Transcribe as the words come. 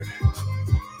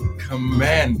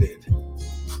commanded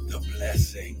the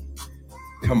blessing.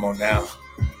 Come on now.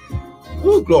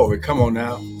 Ooh, glory. Come on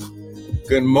now.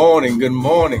 Good morning. Good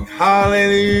morning.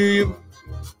 Hallelujah.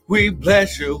 We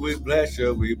bless you. We bless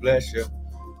you. We bless you.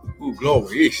 Ooh,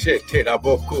 glory.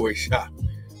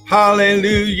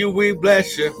 Hallelujah. We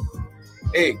bless you.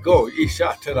 Hey, go.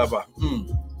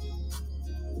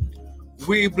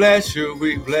 We bless you.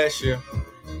 We bless you.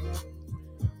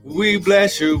 We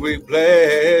bless you. We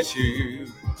bless you.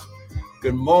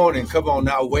 Good morning. Come on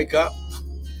now. Wake up.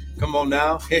 Come on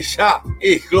now.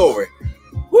 Hey, glory.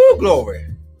 Woo, glory.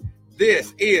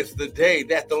 This is the day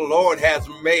that the Lord has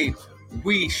made.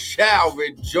 We shall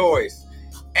rejoice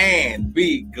and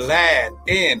be glad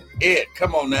in it.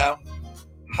 Come on now.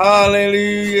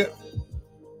 Hallelujah.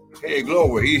 Hey,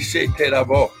 glory.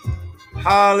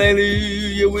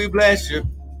 Hallelujah. We bless you.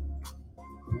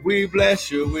 We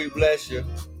bless you. We bless you.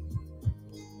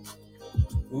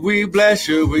 We bless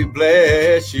you. We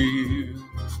bless you.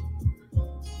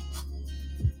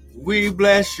 We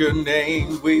bless your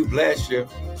name. We bless you.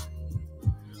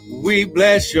 We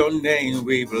bless your name.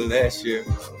 We bless you.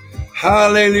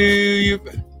 Hallelujah.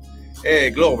 Hey,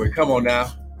 glory. Come on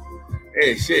now.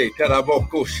 Hey,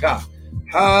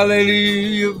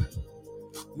 hallelujah.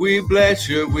 We bless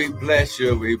you. We bless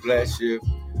you. We bless you.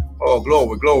 Oh,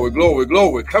 glory, glory, glory,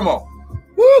 glory. Come on.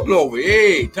 Woo, glory.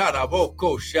 Hey,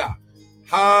 tarabokosha.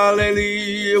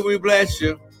 Hallelujah. We bless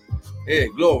you. Hey,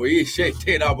 glory.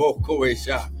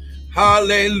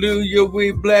 Hallelujah.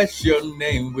 We bless your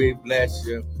name. We bless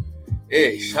you.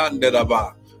 Hey,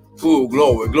 Shandaraba. Ooh,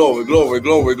 glory, glory, glory,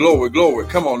 glory, glory, glory.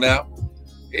 Come on now.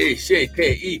 Hey,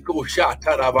 Shete, Iko,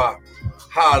 Shataraba.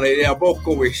 Hallelujah.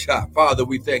 Father,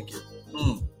 we thank you.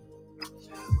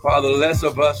 Father, less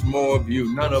of us, more of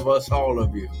you. None of us, all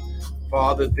of you.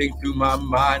 Father, think through my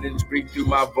mind and speak through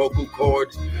my vocal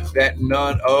cords that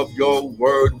none of your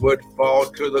word would fall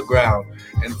to the ground.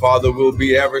 And Father, we'll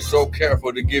be ever so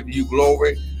careful to give you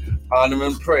glory, honor,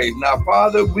 and praise. Now,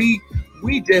 Father, we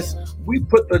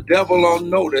put the devil on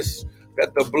notice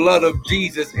that the blood of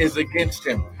Jesus is against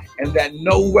him and that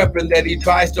no weapon that he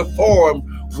tries to form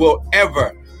will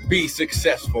ever be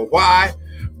successful. Why?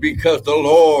 Because the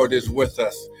Lord is with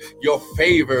us. Your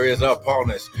favor is upon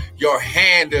us. Your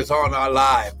hand is on our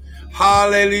life.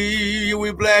 Hallelujah.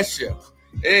 We bless you.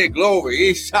 Hey,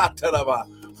 glory.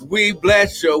 We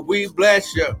bless you. We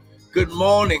bless you. Good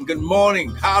morning. Good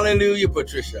morning. Hallelujah,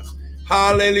 Patricia.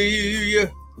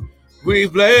 Hallelujah. We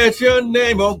bless your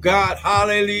name, oh God.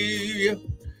 Hallelujah.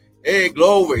 Hey,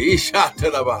 glory.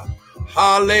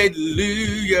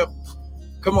 Hallelujah.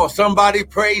 Come on, somebody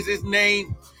praise his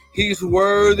name. He's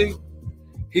worthy.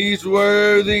 He's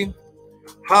worthy.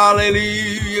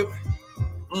 Hallelujah.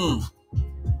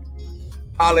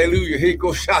 Hallelujah. He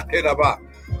goes shot.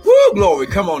 Woo, glory.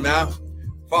 Come on now.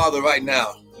 Father, right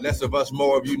now, less of us,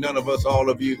 more of you, none of us, all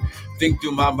of you. Think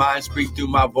through my mind, speak through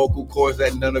my vocal cords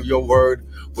that none of your word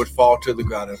would fall to the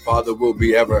ground. And Father, we'll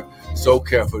be ever so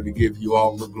careful to give you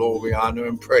all the glory, honor,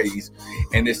 and praise.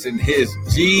 And it's in his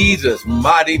Jesus'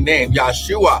 mighty name,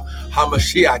 Yahshua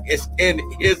HaMashiach. It's in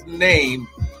his name.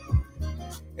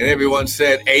 And everyone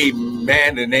said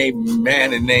amen and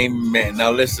amen and amen.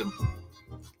 Now listen,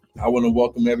 I want to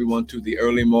welcome everyone to the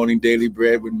Early Morning Daily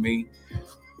Bread with me,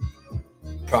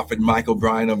 Prophet Michael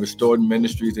Bryan of Restored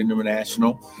Ministries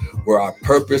International, where our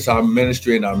purpose, our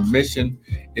ministry, and our mission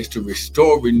is to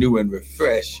restore, renew, and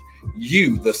refresh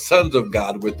you, the sons of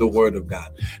God, with the word of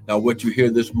God. Now, what you hear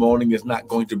this morning is not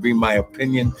going to be my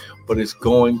opinion, but it's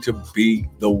going to be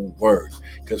the word.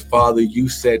 Because, Father, you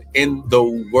said in the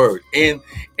word, in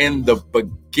the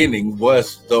beginning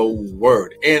was the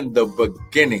word. In the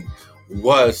beginning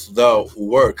was the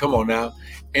word. Come on now.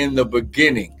 In the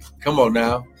beginning. Come on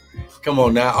now. Come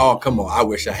on now. Oh, come on. I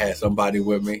wish I had somebody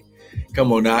with me.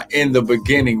 Come on now. In the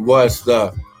beginning was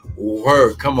the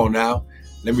word. Come on now.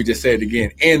 Let me just say it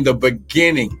again. In the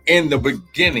beginning. In the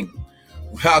beginning.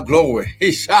 Wow, glory.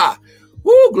 Hisha.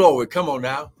 Woo, glory. Come on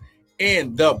now.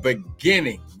 In the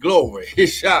beginning. Glory.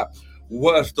 Hisha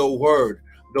was the word.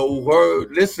 The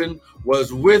word, listen,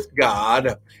 was with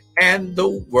God, and the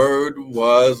word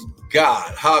was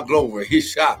God. Ha, glory.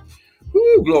 Hisha.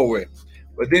 Woo, glory.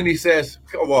 But then he says,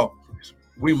 come on.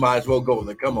 We might as well go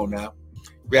there. Come on now.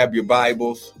 Grab your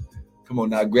Bibles. Come on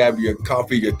now. Grab your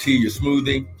coffee, your tea, your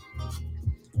smoothie.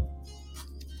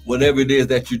 Whatever it is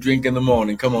that you drink in the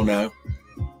morning. Come on now.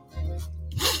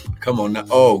 Come on now.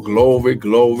 Oh, glory,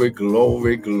 glory,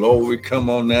 glory, glory. Come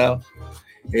on now.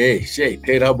 Hey, shay,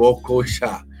 teraboko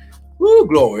sha. Woo,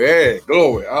 glory, hey,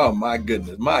 glory. Oh, my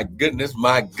goodness, my goodness,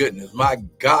 my goodness, my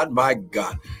God, my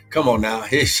God. Come on now.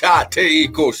 Hey, sha,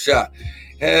 teiko sha.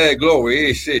 Hey, glory.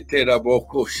 Hey, shit, come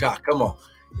on.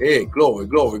 Hey, glory,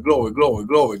 glory, glory, glory,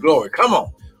 glory, glory. Come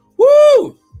on.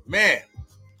 Woo! Man,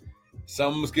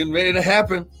 something's getting ready to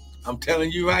happen. I'm telling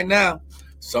you right now,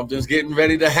 something's getting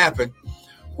ready to happen.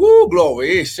 Woo, glory.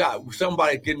 Hey, shot.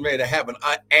 Somebody's getting ready to happen.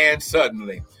 And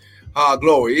suddenly.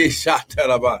 Glory. Hey, shot.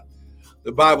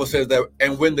 The Bible says that,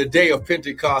 and when the day of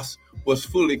Pentecost was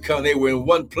fully come, they were in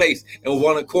one place and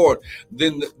one accord.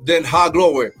 Then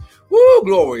glory. Woo,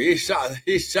 glory.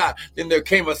 He shot. Then there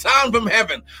came a sound from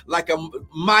heaven like a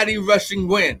mighty rushing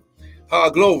wind.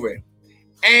 Glory.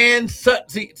 And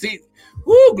see,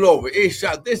 woo, glory. He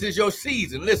shot. This is your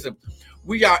season. Listen,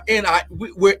 we're in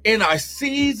our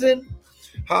season.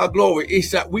 Glory.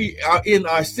 We are in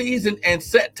our season and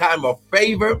set time of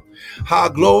favor.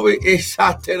 Glory.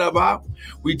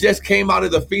 We just came out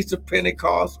of the Feast of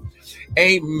Pentecost.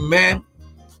 Amen.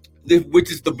 Which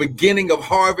is the beginning of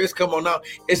harvest. Come on now.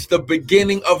 It's the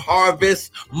beginning of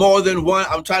harvest. More than one.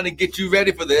 I'm trying to get you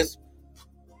ready for this.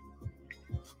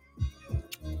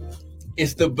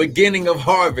 It's the beginning of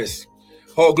harvest.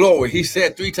 Oh, glory. He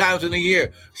said 3 times in a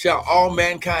year, shall all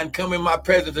mankind come in my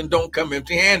presence and don't come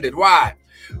empty-handed. Why?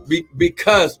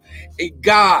 Because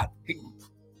God,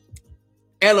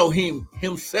 Elohim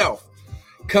himself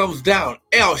comes down.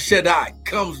 El Shaddai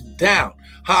comes down.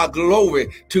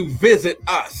 Glory, to visit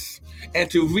us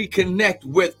and to reconnect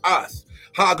with us.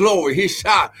 Glory, he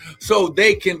shot so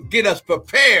they can get us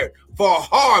prepared for a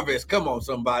harvest. Come on,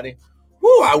 somebody.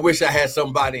 Woo, I wish I had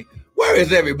somebody. Where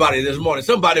is everybody this morning?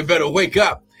 Somebody better wake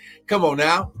up. Come on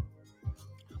now.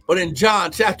 But in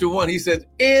John chapter 1, he says,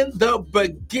 in the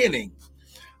beginning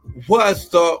was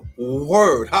the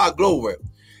word. Glory.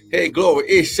 Hey, glory.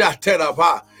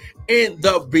 In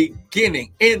the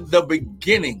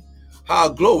beginning.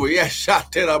 Glory. Yes,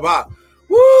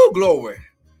 woo, glory.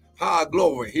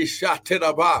 Glory. He shot it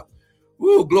about.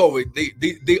 Woo, glory.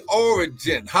 The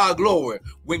origin. Glory.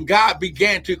 When God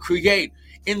began to create,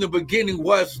 in the beginning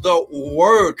was the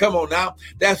word. Come on now.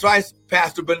 That's right,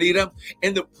 Pastor Benita.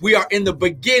 We are in the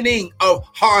beginning of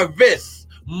harvest.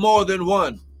 More than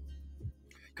one.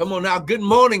 Come on now. Good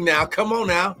morning now. Come on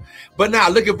now. But now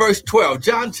look at verse 12.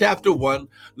 John chapter 1.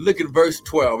 Look at verse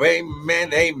 12.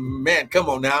 Amen. Amen. Come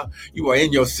on now. You are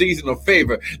in your season of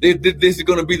favor. This is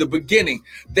going to be the beginning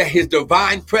that his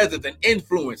divine presence and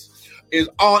influence is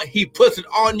on. He puts it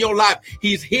on your life.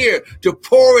 He's here to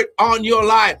pour it on your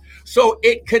life. So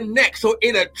it connects. So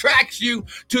it attracts you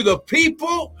to the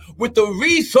people with the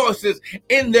resources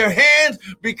in their hands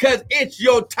because it's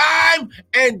your time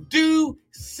and due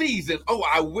season. Oh,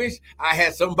 I wish I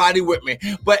had somebody with me.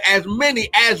 But as many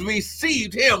as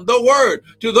received him, the word,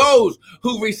 to those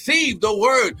who received the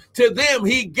word, to them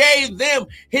he gave them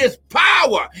his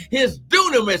power, his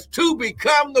dunamis to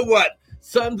become the what?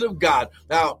 Sons of God.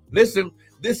 Now, listen,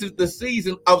 this is the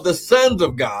season of the sons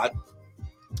of God.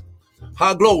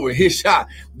 Glory, his shot.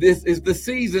 This is the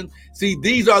season. See,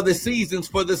 these are the seasons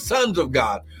for the sons of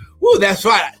God. Woo, that's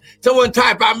right. Someone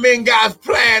type, I'm in God's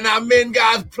plan. I'm in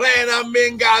God's plan. I'm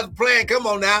in God's plan. Come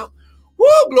on now. Woo,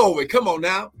 glory. Come on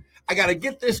now. I got to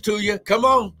get this to you. Come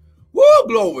on. Woo,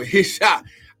 glory. His shot.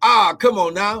 Come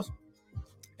on now.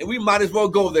 And we might as well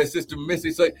go there, Sister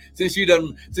Missy. So since you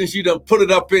done put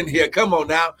it up in here. Come on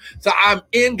now. So I'm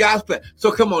in God's plan.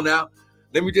 So come on now.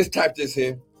 Let me just type this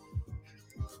here.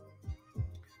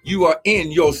 You are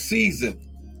in your season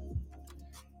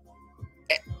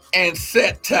and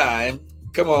set time,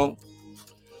 come on,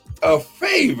 of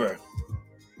favor.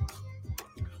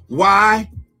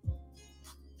 Why?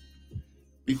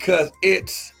 Because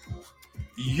it's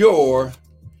your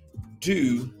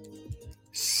due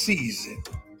season.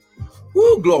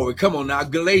 Woo, glory. Come on now.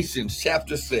 Galatians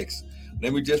chapter 6.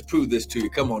 Let me just prove this to you.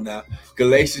 Come on now.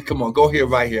 Galatians, come on. Go here,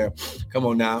 right here. Come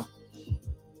on now.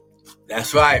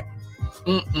 That's right.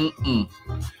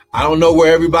 I don't know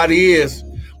where everybody is,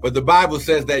 but the Bible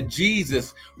says that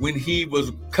Jesus, when he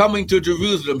was coming to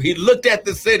Jerusalem, he looked at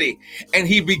the city and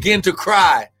he began to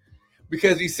cry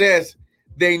because he says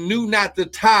they knew not the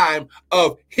time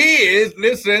of his,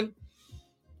 listen,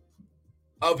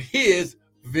 of his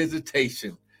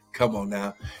visitation. Come on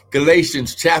now.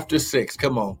 Galatians chapter 6.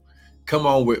 Come on. Come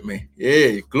on with me.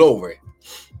 Yeah, glory.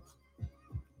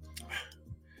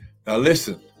 Now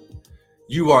listen.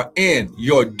 You are in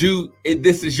your due.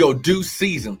 This is your due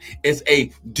season. It's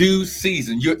a due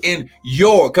season. You're in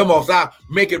your. Come on, so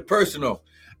make it personal.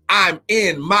 I'm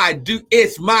in my due.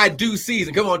 It's my due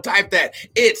season. Come on, type that.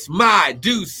 It's my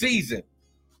due season.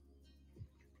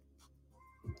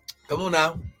 Come on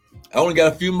now. I only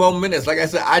got a few more minutes. Like I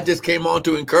said, I just came on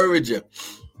to encourage you.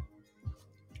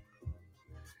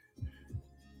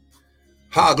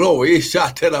 Glory.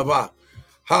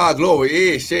 Ha,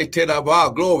 glory.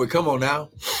 Glory. Come on now.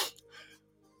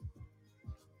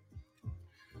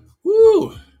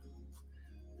 Woo.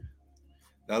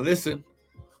 Now listen.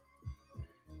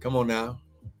 Come on now.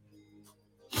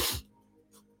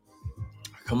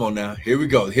 Come on now. Here we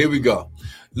go. Here we go.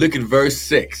 Look at verse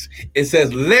 6. It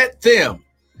says, let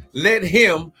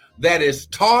him that is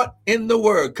taught in the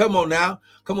word. Come on now.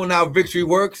 Come on now, Victory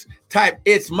Works. Type,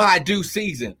 it's my due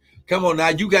season. Come on now,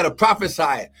 you got to prophesy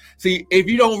it. See, if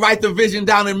you don't write the vision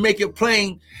down and make it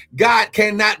plain, God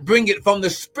cannot bring it from the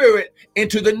spirit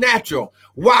into the natural.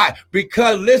 Why?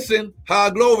 Because listen,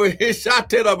 glory,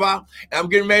 I'm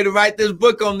getting ready to write this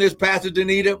book on this, Pastor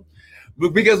Danita.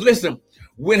 Because listen,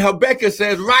 when Habakkuk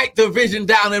says, write the vision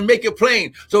down and make it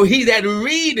plain, so he that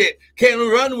read it can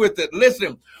run with it.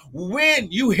 Listen, when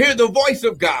you hear the voice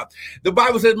of God, the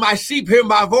Bible says, my sheep hear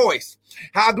my voice.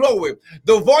 How glory.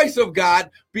 The voice of God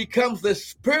becomes the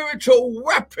spiritual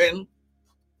weapon,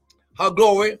 how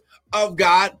glory, of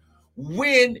God.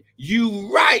 When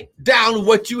you write down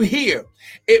what you hear,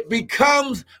 it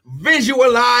becomes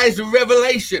visualized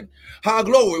revelation. How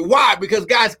glory. Why? Because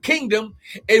God's kingdom,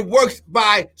 it works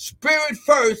by spirit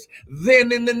first,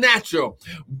 then in the natural.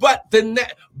 But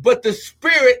the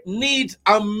spirit needs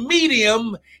a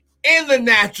medium in the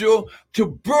natural to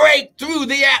break through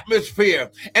the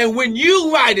atmosphere. And when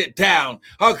you write it down,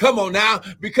 come on now,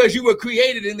 because you were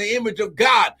created in the image of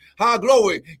God,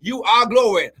 glory, you are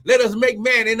glory. Let us make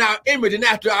man in our image and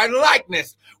after our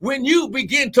likeness. When you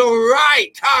begin to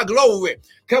write, glory,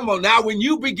 come on now, when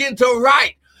you begin to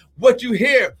write what you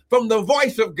hear from the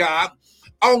voice of God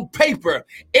on paper,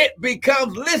 it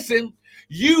becomes, listen,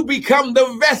 you become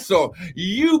the vessel.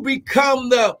 You become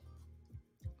the,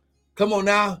 come on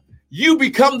now, you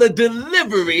become the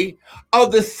delivery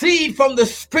of the seed from the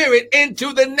spirit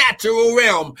into the natural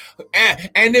realm.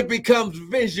 And it becomes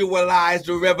visualized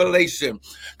revelation.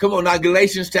 Come on now,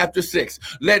 Galatians chapter 6.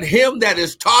 Let him that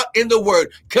is taught in the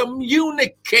word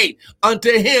communicate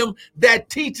unto him that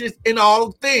teacheth in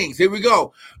all things. Here we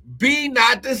go. Be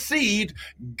not deceived.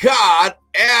 God,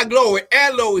 glory,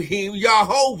 Elohim,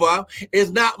 Jehovah,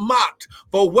 is not mocked.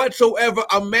 For whatsoever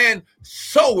a man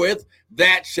soweth,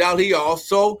 that shall he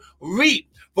also reap.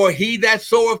 For he that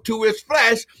soweth to his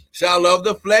flesh shall of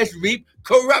the flesh reap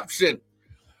corruption.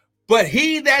 But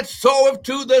he that soweth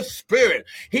to the Spirit,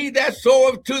 he that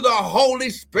soweth to the Holy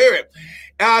Spirit,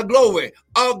 glory,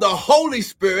 of the Holy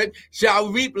Spirit shall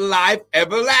reap life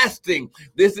everlasting.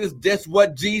 This is just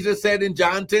what Jesus said in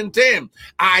John 10:10.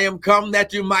 I am come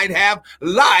that you might have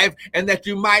life and that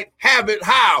you might have it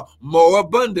how? More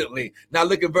abundantly. Now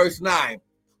look at verse 9.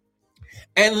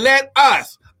 And let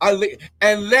us,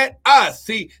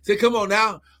 see, come on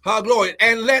now, glory,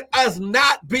 and let us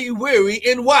not be weary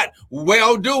in what?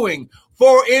 Well-doing.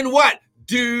 For in what?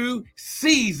 Due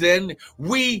season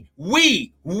we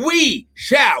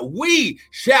shall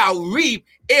reap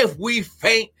if we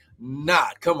faint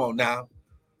not. Come on now.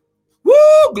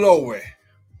 Woo, glory.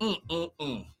 Are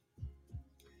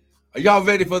y'all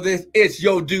ready for this? It's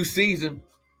your due season.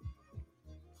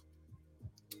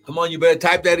 Come on, you better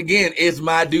type that again. It's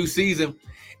my due season.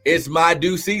 It's my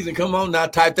due season. Come on now,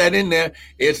 type that in there.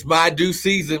 It's my due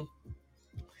season.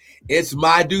 It's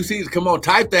my due season. Come on,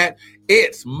 type that.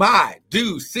 It's my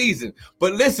due season.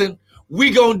 But listen, we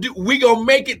gonna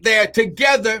make it there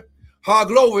together.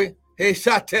 Glory. Hey,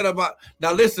 Shateraba.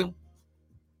 Now listen.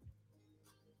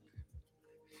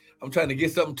 I'm trying to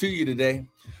get something to you today.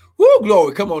 Woo,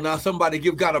 glory. Come on now. Somebody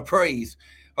give God a praise.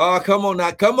 Come on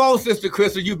now. Come on, Sister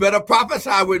Crystal. You better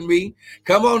prophesy with me.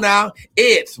 Come on now.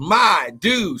 It's my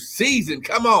due season.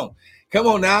 Come on. Come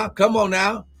on now. Come on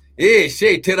now.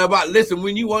 Listen,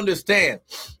 when you understand.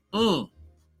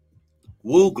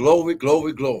 Woo, glory,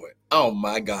 glory, glory. Oh,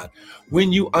 my God.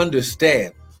 When you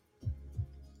understand,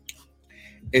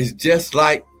 it's just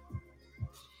like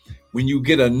when you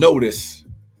get a notice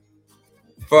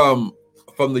from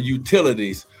the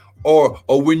utilities. Or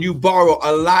when you borrow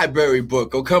a library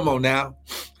book, come on now,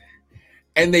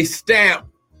 and they stamp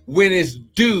when it's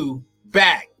due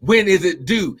back. When is it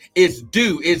due? It's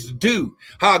due. It's due.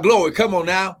 Glory. Come on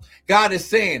now. God is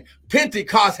saying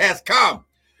Pentecost has come.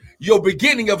 Your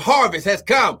beginning of harvest has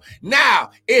come.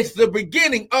 Now it's the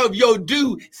beginning of your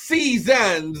due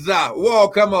seasons. Whoa,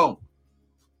 come on.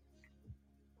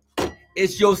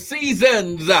 It's your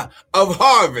seasons of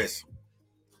harvest.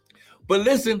 But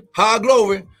listen,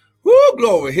 glory. Whoo,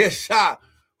 glory. Here's shot.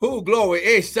 Whoo, glory.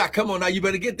 Hey, shot. Come on now. You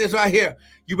better get this right here.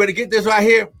 You better get this right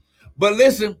here. But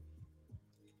listen.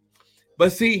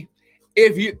 But see,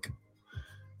 if you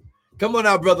come on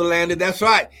now, Brother Landon. That's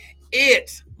right.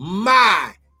 It's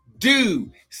my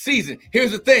due season.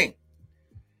 Here's the thing.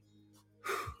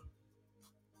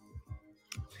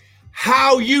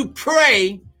 how you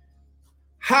pray,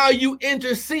 how you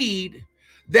intercede,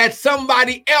 that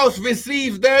somebody else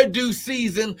receives their due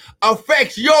season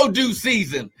affects your due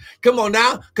season. Come on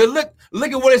now, because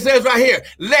look at what it says right here.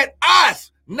 Let us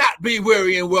not be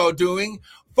weary in well-doing,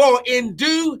 for in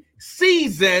due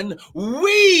season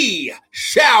we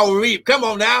shall reap. Come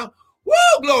on now.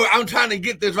 Woo, glory. I'm trying to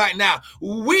get this right now.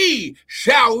 We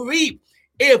shall reap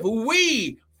if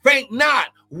we faint not.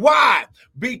 Why?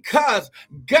 Because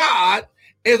God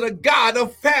is a God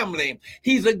of family.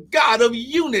 He's a God of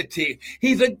unity.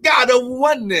 He's a God of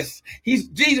oneness.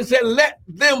 Jesus said, let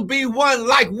them be one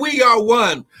like we are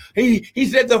one. He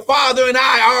said, the Father and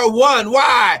I are one.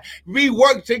 Why? We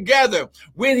work together.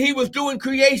 When he was doing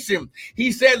creation,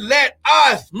 he said, let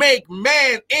us make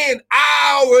man in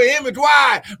our image.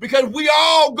 Why? Because we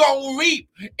all gonna reap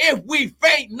if we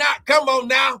faint not. Come on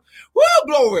now. Woo,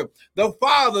 glory. The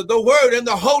Father, the Word, and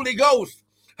the Holy Ghost.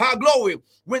 How glory.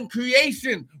 When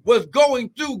creation was going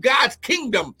through God's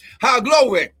kingdom, how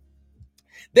glory,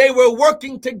 they were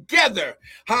working together.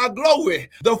 How glory.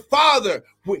 The Father,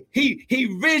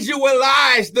 he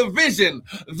visualized the vision.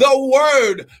 The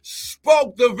Word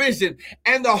spoke the vision,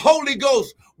 and the Holy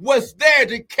Ghost was there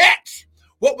to catch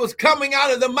what was coming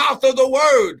out of the mouth of the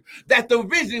Word, that the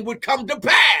vision would come to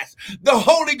pass. The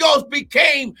Holy Ghost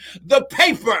became the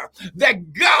paper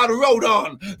that God wrote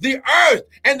on. The earth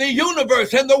and the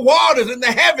universe and the waters and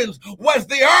the heavens was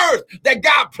the earth that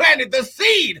God planted the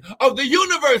seed of the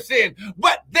universe in.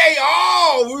 But they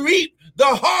all reap the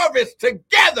harvest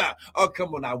together. Oh,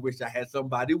 come on. I wish I had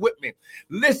somebody with me.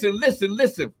 Listen.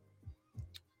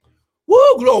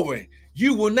 Woo, glory.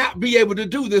 You will not be able to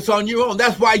do this on your own.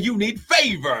 That's why you need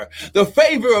favor. The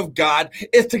favor of God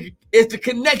is to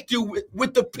connect you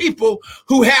with the people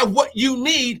who have what you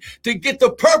need to get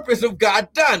the purpose of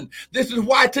God done. This is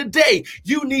why today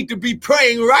you need to be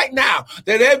praying right now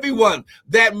that everyone,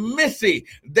 that Missy,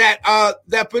 that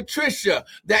Patricia,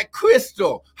 that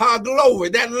Crystal, how glory,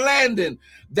 that Landon,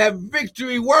 that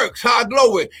Victory Works, how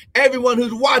glory, everyone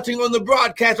who's watching on the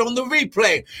broadcast, on the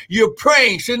replay, you're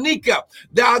praying. Shanika,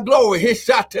 that glory,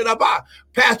 Hishatiraba,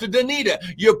 Pastor Danita,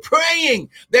 you're praying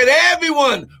that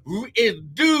everyone is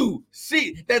due,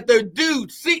 see, that they're due,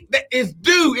 see, that is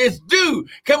due.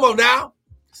 Come on now.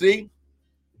 See?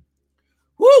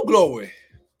 Woo, glory.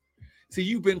 See,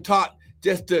 you've been taught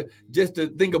just to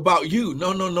think about you.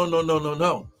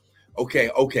 No.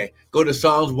 Okay. Go to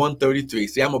Psalms 133.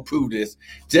 See, I'm going to prove this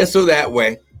just so that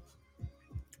way.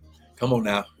 Come on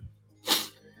now.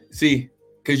 See,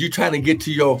 because you're trying to get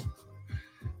to your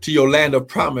land of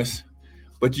promise,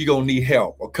 but you're going to need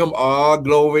help. Oh, come on.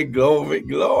 Glory. Come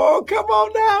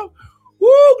on now.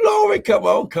 Woo, glory. Come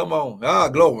on. Ah,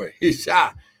 glory.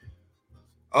 Hisha.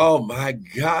 Oh, my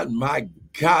God.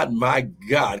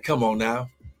 Come on now.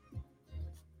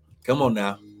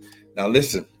 Now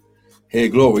listen. Hey,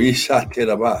 glory.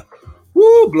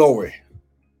 Woo, glory.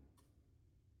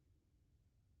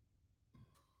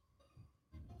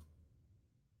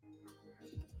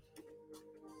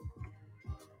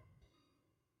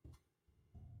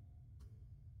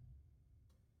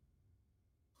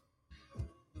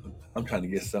 I'm trying to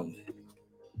get something.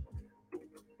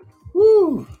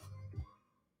 Woo.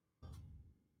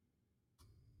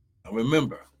 Now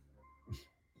remember,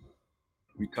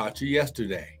 we taught you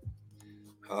yesterday.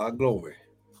 Glory.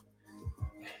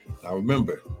 Now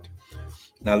remember.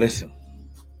 Now listen.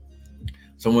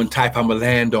 Someone type, I'm a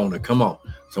landowner. Come on.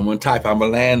 Someone type, I'm a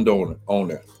landowner.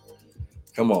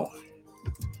 Come on.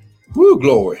 Woo,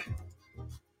 glory.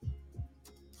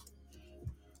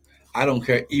 I don't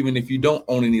care even if you don't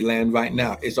own any land right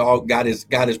now. It's all God is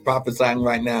prophesying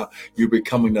right now. You're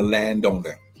becoming a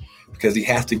landowner because he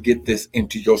has to get this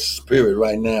into your spirit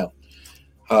right now.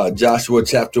 Joshua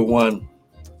chapter 1.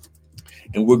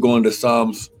 And we're going to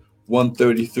Psalms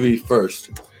 133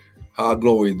 first.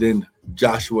 Glory. Then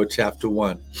Joshua chapter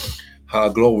 1.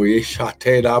 Glory.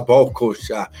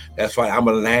 That's right. I'm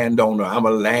a landowner.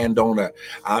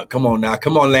 Come on now.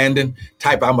 Come on, Landon.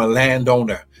 Type, I'm a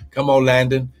landowner. Come on,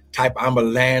 Landon. Type, I'm a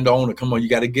landowner. Come on, you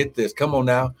got to get this. Come on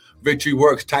now. Victory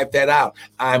Works. Type that out.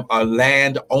 I'm a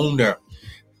landowner.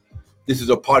 This is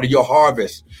a part of your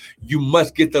harvest. You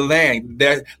must get the land.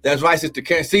 That's right, Sister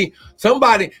Karen. Some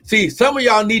of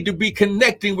y'all need to be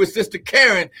connecting with Sister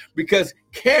Karen because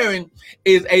Karen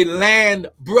is a land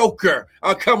broker.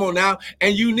 Come on now.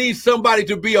 And you need somebody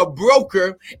to be a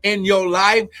broker in your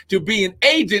life, to be an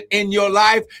agent in your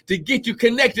life, to get you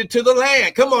connected to the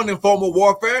land. Come on, Informal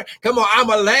Warfare. Come on, I'm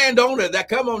a landowner.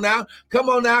 Come on now,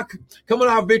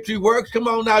 Victory Works. Come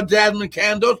on now, Jasmine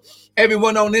Candles.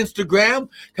 Everyone on Instagram.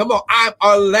 Come on, I'm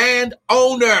a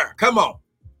landowner. Come on.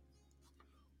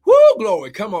 Woo,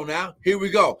 glory. Come on now. Here we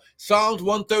go. Psalms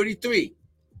 133.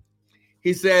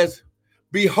 He says,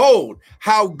 behold,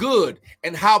 how good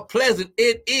and how pleasant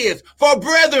it is for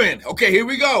brethren. Okay, here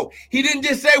we go. He didn't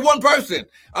just say one person.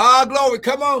 Glory.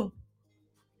 Come on.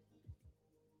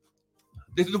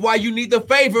 This is why you need the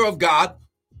favor of God.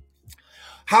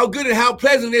 How good and how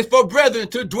pleasant it is for brethren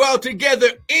to dwell together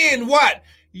in what?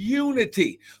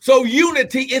 Unity. So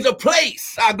unity is a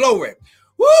place. Glory.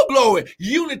 Woo, glory.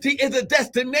 Unity is a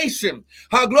destination.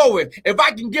 Glory. If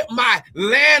I can get my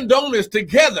landowners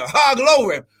together,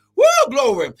 glory. Woo,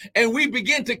 glory. And we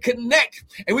begin to connect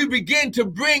and we begin to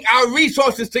bring our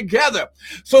resources together.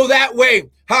 So that way,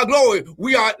 glory,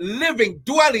 we are living,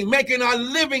 dwelling, making our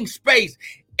living space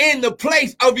in the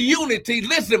place of unity.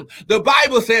 Listen, the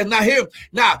Bible says,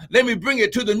 now let me bring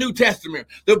it to the New Testament.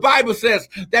 The Bible says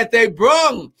that they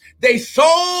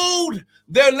sold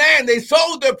their land, they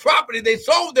sold their property, they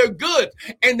sold their goods,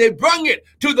 and they brought it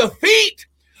to the feet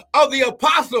of the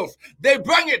apostles. They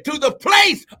bring it to the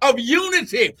place of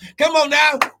unity. Come on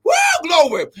now. Woo,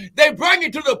 glory. They bring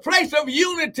it to the place of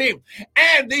unity.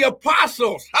 And the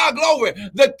apostles, glory,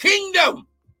 the kingdom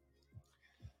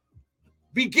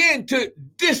begin to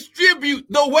distribute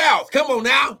the wealth. Come on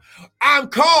now.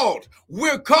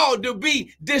 We're called to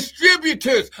be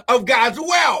distributors of God's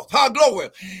wealth. Glory.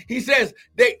 He says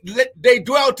they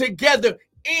dwell together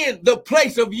in the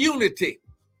place of unity.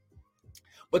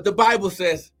 But the Bible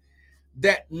says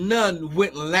that none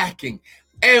went lacking,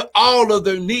 and all of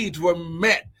their needs were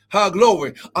met.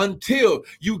 Glory. Until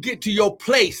you get to your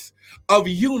place of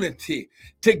unity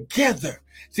together.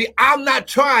 See, I'm not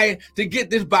trying to get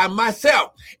this by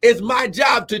myself. It's my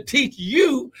job to teach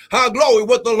you, glory,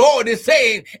 what the Lord is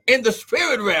saying in the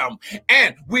spirit realm.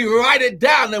 And we write it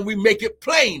down and we make it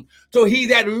plain. So he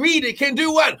that read it can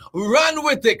do what? Run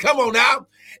with it. Come on now.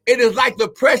 It is like the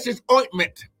precious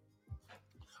ointment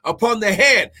upon the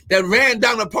head that ran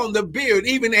down upon the beard,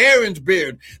 even Aaron's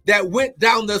beard, that went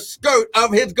down the skirt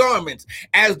of his garments,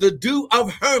 as the dew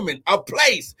of Hermon, a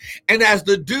place, and as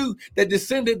the dew that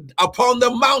descended upon the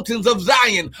mountains of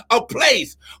Zion, a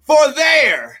place. For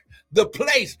there, the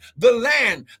place, the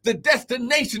land, the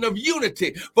destination of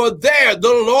unity, for there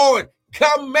the Lord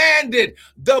commanded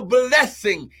the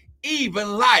blessing,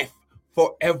 even life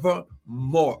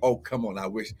forevermore. Oh, come on, I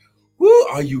wish. Who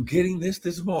are you getting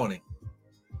this morning?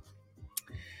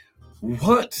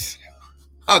 Once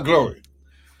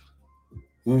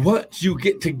you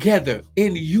get together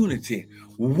in unity,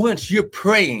 once you're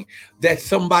praying that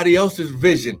somebody else's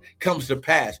vision comes to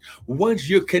pass, once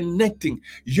you're connecting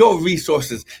your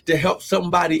resources to help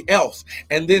somebody else,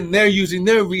 and then they're using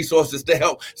their resources to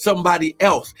help somebody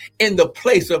else in the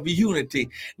place of unity,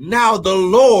 now the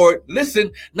Lord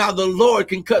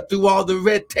can cut through all the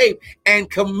red tape and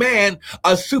command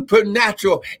a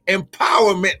supernatural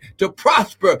empowerment to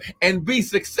prosper and be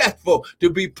successful, to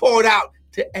be poured out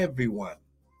to everyone.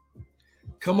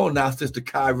 Come on now, Sister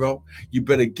Cairo. You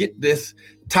better get this.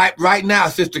 Type right now,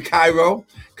 Sister Cairo.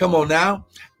 Come on now.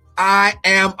 I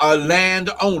am a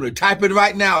landowner. Type it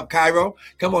right now, Cairo.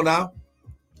 Come on now.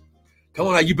 Come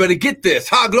on now. You better get this.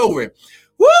 Glory.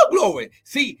 Woo, glory.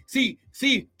 See,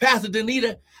 Pastor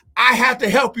Danita, I have to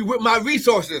help you with my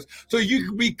resources so you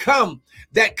can become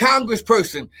that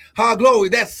congressperson, glory,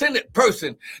 that Senate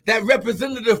person, that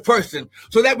representative person,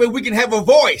 so that way we can have a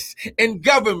voice in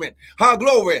government,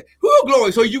 glory,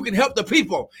 glory, so you can help the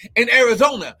people in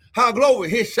Arizona, glory,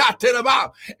 his shot to the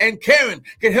mouth, and Karen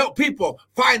can help people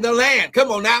find the land.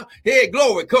 Come on now, hey,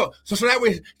 glory, come. So that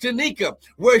way, Shanika,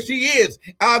 where she is,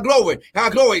 glory,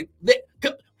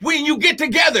 when you get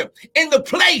together in the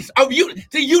place of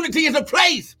unity, unity is a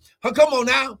place. Come on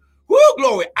now. Woo,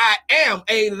 glory. I am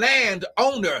a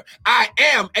landowner. I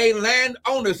am a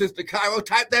landowner, Sister Cairo.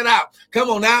 Type that out.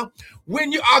 Come on now.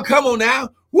 When you are, come on now.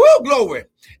 Woo, glory.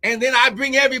 And then I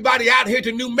bring everybody out here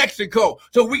to New Mexico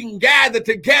so we can gather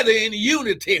together in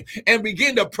unity and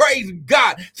begin to praise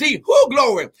God. See, woo,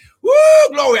 glory. Woo,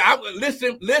 glory.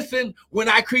 Listen, when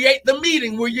I create the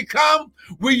meeting, will you come?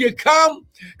 Will you come?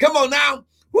 Come on now.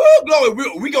 Woo, glory.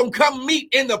 We're going to come meet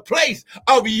in the place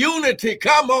of unity.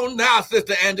 Come on now,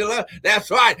 Sister Angela. That's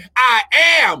right. I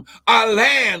am a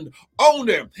land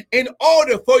owner. In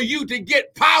order for you to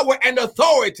get power and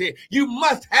authority, you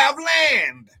must have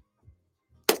land.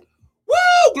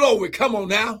 Woo, glory. Come on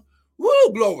now.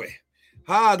 Woo, glory.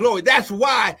 Glory. That's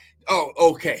why. Oh,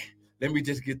 okay. Let me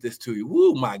just get this to you.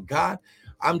 Woo, my God.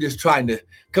 I'm just trying to.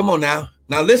 Come on now.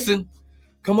 Now listen.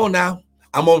 Come on now.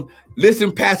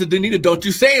 Listen, Pastor Danita, don't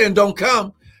you say it and don't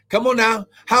come. Come on now.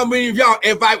 How many of y'all,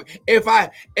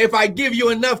 if I give you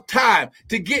enough time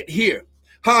to get here,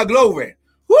 glory,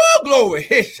 woo, glory,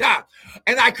 his shot,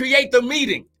 and I create the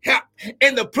meeting,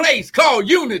 in the place called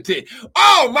unity.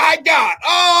 Oh my God.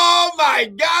 Oh my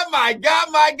God, my God,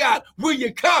 my God. Will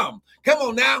you come? Come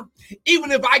on now.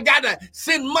 Even if I got to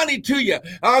send money to you,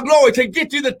 glory, to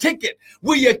get you the ticket,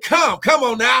 will you come? Come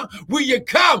on now. Will you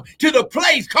come to the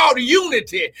place called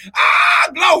unity?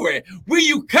 Glory. Will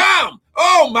you come?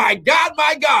 Oh my God,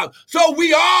 my God. So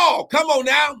we all, come on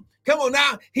now. Come on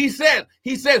now. He said,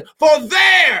 for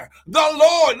there the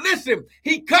Lord, listen,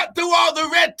 he cut through all the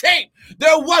red tape.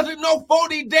 There wasn't no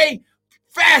 40-day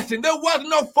fasting. There wasn't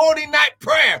no 40-night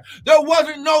prayer. There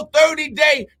wasn't no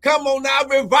 30-day, come on now,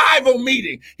 revival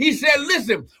meeting. He said,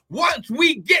 listen, once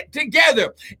we get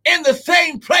together in the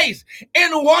same place,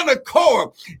 in one accord,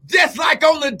 just like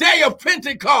on the day of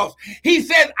Pentecost, he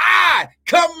said, I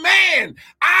command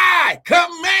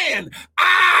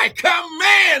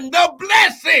the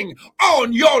blessing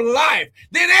on your life.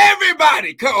 Then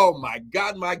everybody, oh my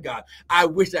God, I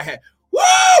wish I had.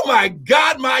 Whoa, my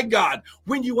God.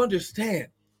 When you understand,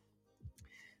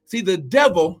 see, the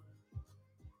devil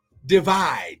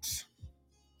divides.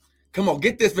 Come on,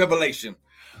 get this revelation.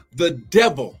 The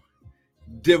devil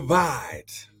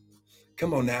divides.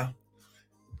 Come on now.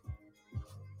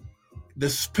 The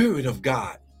Spirit of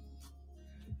God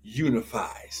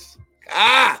unifies.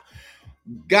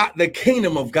 God, the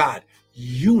kingdom of God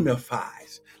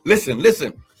unifies. Listen.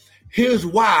 Here's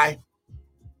why.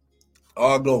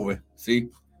 All glory. See?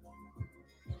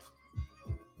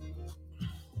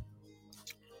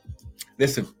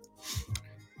 Listen.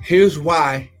 Here's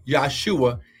why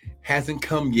Yahshua hasn't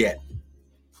come yet.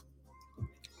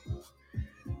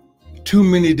 Too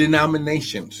many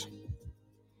denominations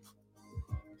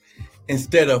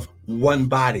instead of one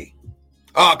body.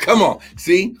 Oh, come on.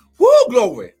 See? Woo,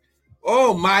 glory.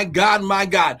 Oh, my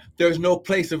God. There's no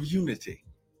place of unity.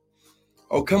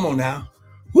 Oh, come on now.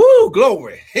 Woo,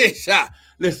 glory.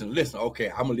 Listen. Okay,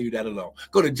 I'm going to leave that alone.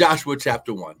 Go to Joshua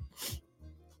chapter 1.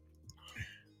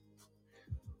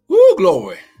 Woo,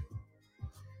 glory.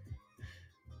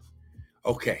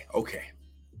 Okay.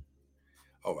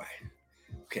 All right.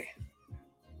 Okay.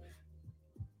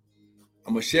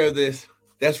 I'm going to share this.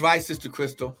 That's right, Sister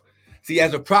Crystal. See,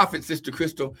 as a prophet, Sister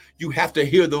Crystal, you have to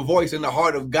hear the voice in the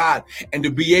heart of God and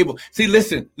to be able. See,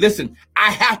 listen.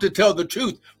 I have to tell the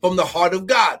truth from the heart of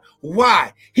God.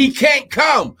 Why? He can't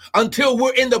come until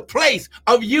we're in the place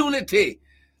of unity.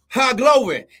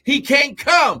 Glory. He can't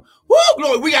come. Woo,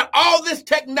 glory. We got all this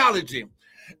technology.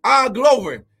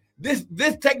 Glory. This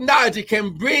technology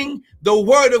can bring the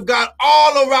word of God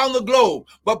all around the globe.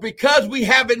 But because we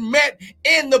haven't met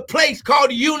in the place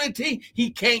called unity,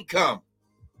 he can't come.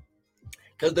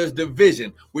 Because there's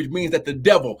division, which means that the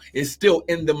devil is still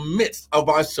in the midst of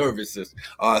our services.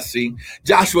 See,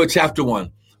 Joshua chapter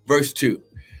 1, verse 2.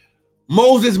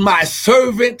 Moses, my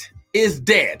servant, is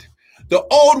dead. The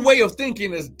old way of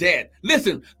thinking is dead.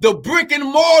 Listen, the brick and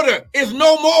mortar is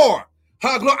no more.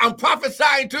 I'm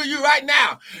prophesying to you right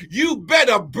now. You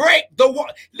better break the wall.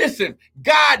 Listen,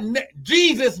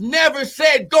 Jesus never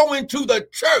said go into the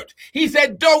church. He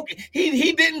said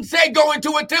he didn't say go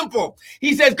into a temple.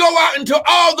 He says go out into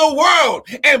all the world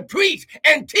and preach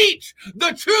and teach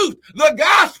the truth, the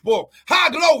gospel.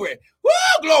 Glory.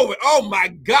 Woo, glory. Oh my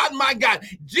God.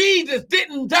 Jesus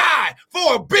didn't die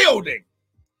for a building.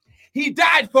 He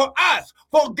died for us,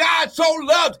 for God so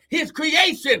loved his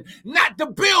creation, not the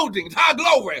buildings.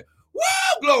 Glory.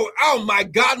 Woo, glory. Oh, my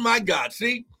God.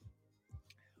 See,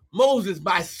 Moses,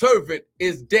 my servant,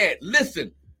 is dead.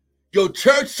 Listen, your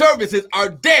church services are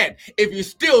dead if you're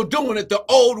still doing it the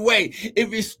old way.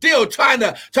 If you're still trying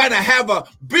to have a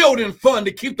building fund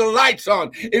to keep the lights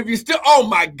on. If you're still, oh,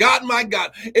 my God.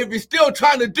 If you're still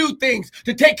trying to do things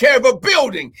to take care of a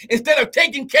building instead of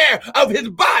taking care of his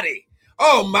body.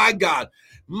 Oh, my God.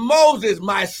 Moses,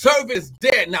 my servant, is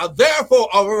dead. Now, therefore,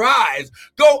 arise,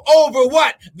 go over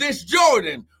what? This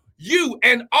Jordan, you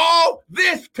and all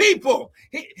this people.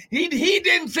 He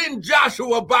didn't send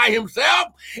Joshua by himself.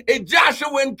 It's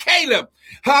Joshua and Caleb.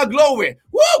 Glory.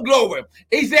 Woo, glory.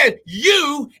 He said,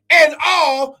 you and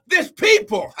all this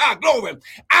people. Glory.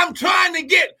 I'm trying to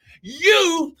get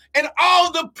you and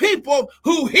all the people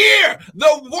who hear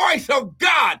the voice of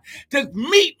God to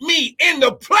meet me in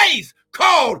the place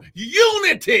called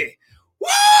unity. Woo,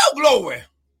 glory.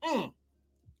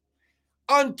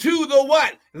 Unto the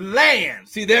what? Land.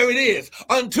 See, there it is.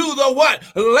 Unto the what?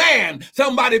 Land.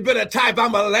 Somebody better type,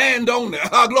 I'm a landowner.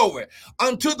 Glory.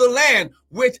 Unto the land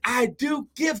which I do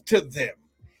give to them.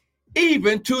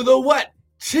 Even to the what?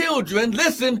 Children,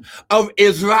 listen, of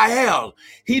Israel.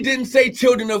 He didn't say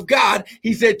children of God.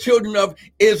 He said children of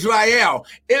Israel.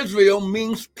 Israel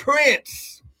means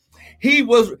prince. He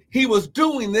was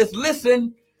doing this,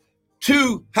 listen,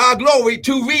 to, how glory,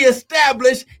 to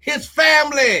reestablish his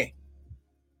family.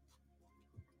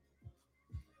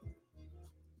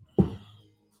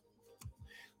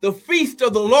 The feast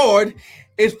of the Lord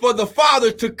is for the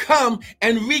Father to come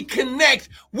and reconnect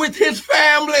with his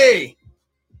family.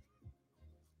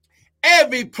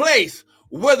 Every place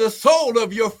where the sole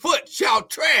of your foot shall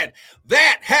tread,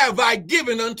 that have I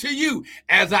given unto you,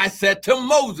 as I said to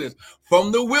Moses,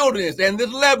 from the wilderness and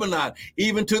this Lebanon,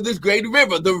 even to this great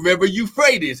river, the river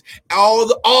Euphrates, all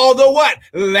the what?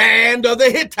 Land of the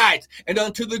Hittites, and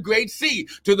unto the great sea,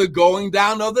 to the going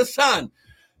down of the sun.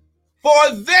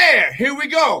 For there, here we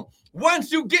go.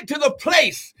 Once you get to the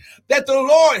place that the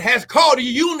Lord has called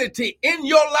unity in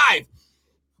your life,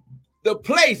 the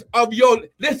place of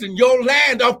your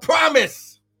land of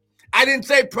promise. I didn't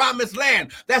say promised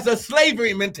land. That's a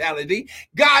slavery mentality.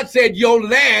 God said your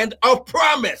land of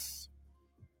promise.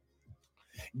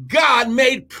 God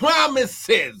made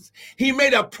promises. He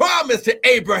made a promise to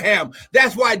Abraham.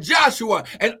 That's why Joshua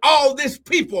and all this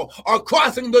people are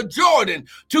crossing the Jordan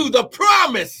to the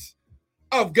promise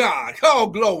of God. Oh,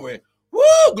 glory.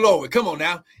 Woo, glory. Come on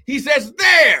now. He says,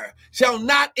 there shall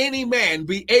not any man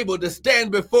be able to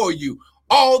stand before you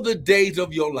all the days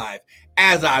of your life.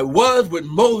 As I was with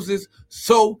Moses,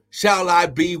 so shall I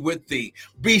be with thee.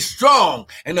 Be strong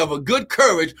and of a good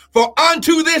courage, for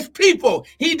unto this people,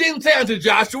 he didn't say unto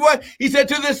Joshua, he said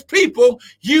to this people,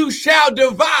 you shall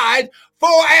divide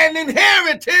for an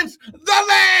inheritance the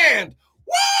land.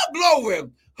 Woo, glory.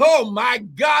 Oh, my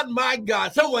God, my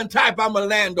God. Someone type, I'm a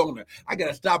landowner. I got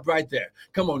to stop right there.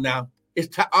 Come on now.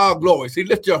 It's all glory. See,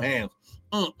 lift your hands.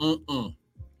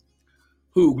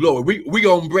 Who, glory. We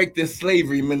going to break this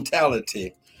slavery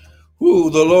mentality. Who,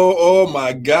 the Lord. Oh,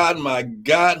 my God, my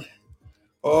God.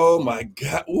 Oh, my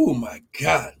God. Oh, my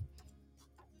God.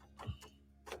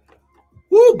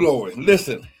 Woo, glory.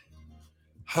 Listen.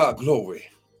 Ha, glory.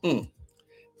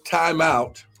 Time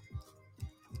out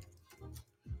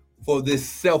for this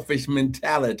selfish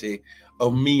mentality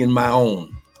of me and my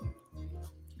own.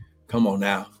 Come on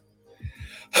now.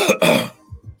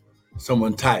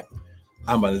 Someone type,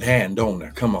 I'm a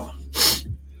landowner. Come on.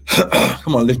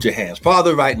 Come on, lift your hands.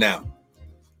 Father, right now,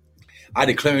 I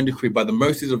declare and decree by the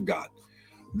mercies of God,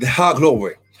 the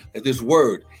glory, that this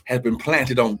word has been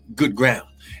planted on good ground.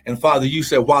 And Father, you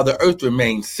said, while the earth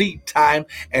remains, seed time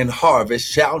and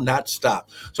harvest shall not stop.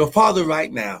 So Father,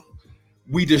 right now,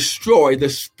 we destroy the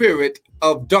spirit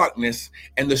of darkness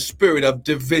and the spirit of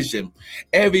division.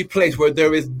 Every place where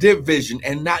there is division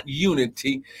and not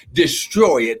unity,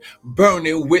 destroy it, burn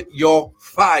it with your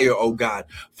fire, oh God.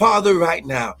 Father, right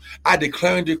now, I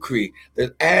declare and decree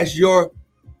that as your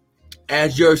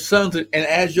sons and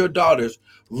as your daughters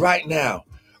right now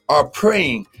are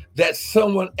praying that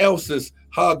someone else's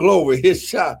glory, his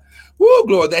shot, woo,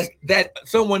 glory, that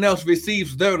someone else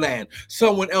receives their land.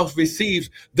 Someone else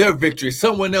receives their victory.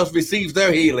 Someone else receives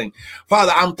their healing.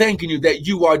 Father, I'm thanking you that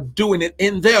you are doing it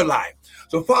in their life.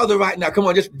 So, Father, right now, come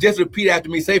on, just repeat after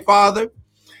me. Say, Father,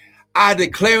 I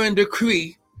declare and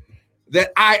decree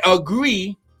that I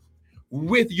agree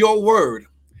with your word.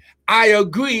 I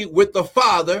agree with the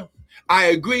Father. I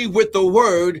agree with the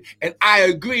word, and I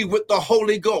agree with the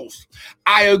Holy Ghost.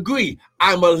 I agree.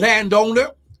 I'm a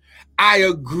landowner. I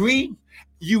agree.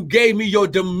 You gave me your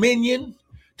dominion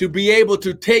to be able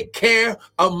to take care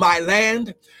of my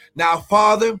land. Now,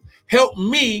 Father, help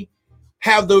me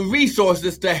have the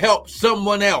resources to help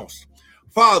someone else.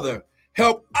 Father,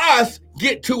 help us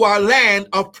get to our land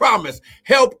of promise.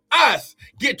 Help us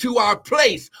get to our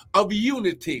place of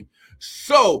unity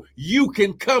so you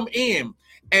can come in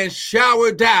and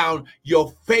shower down your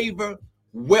favor,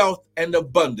 wealth, and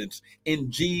abundance.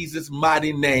 In Jesus'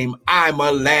 mighty name, I'm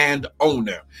a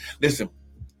landowner. Listen,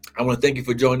 I want to thank you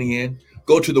for joining in.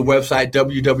 Go to the website,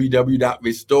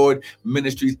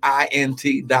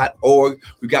 www.restoredministriesint.org.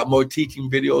 We got more teaching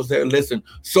videos there. Listen,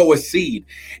 sow a seed.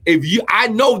 I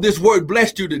know this word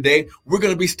blessed you today. We're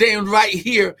going to be staying right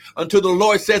here until the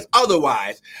Lord says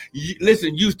otherwise.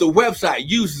 Listen, use the website.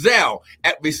 Use Zelle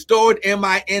at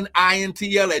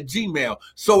restoredmintl@gmail.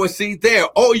 Sow a seed there.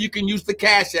 Or you can use the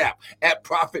Cash App at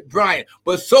Prophet Bryant.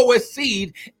 But sow a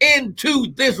seed into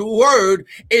this word.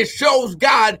 It shows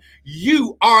God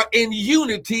you are in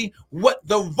unity, what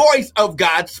the voice of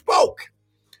God spoke.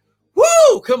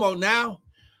 Woo! Come on now.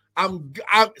 I'm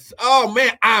a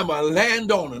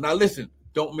landowner. Now listen,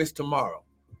 don't miss tomorrow.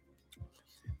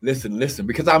 Listen,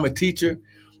 because I'm a teacher,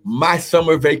 my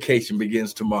summer vacation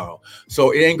begins tomorrow.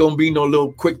 So it ain't going to be no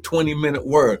little quick 20-minute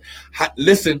word.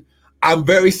 Listen, I'm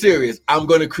very serious. I'm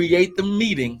going to create the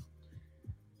meeting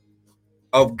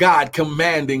of God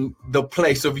commanding the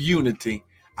place of unity.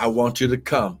 I want you to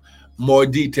come. more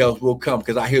details will come,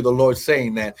 because I hear the Lord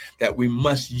saying that we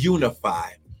must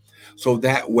unify so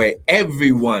that way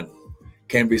everyone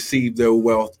can receive their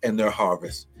wealth and their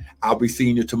harvest. I'll be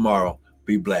seeing you tomorrow.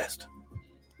 Be blessed.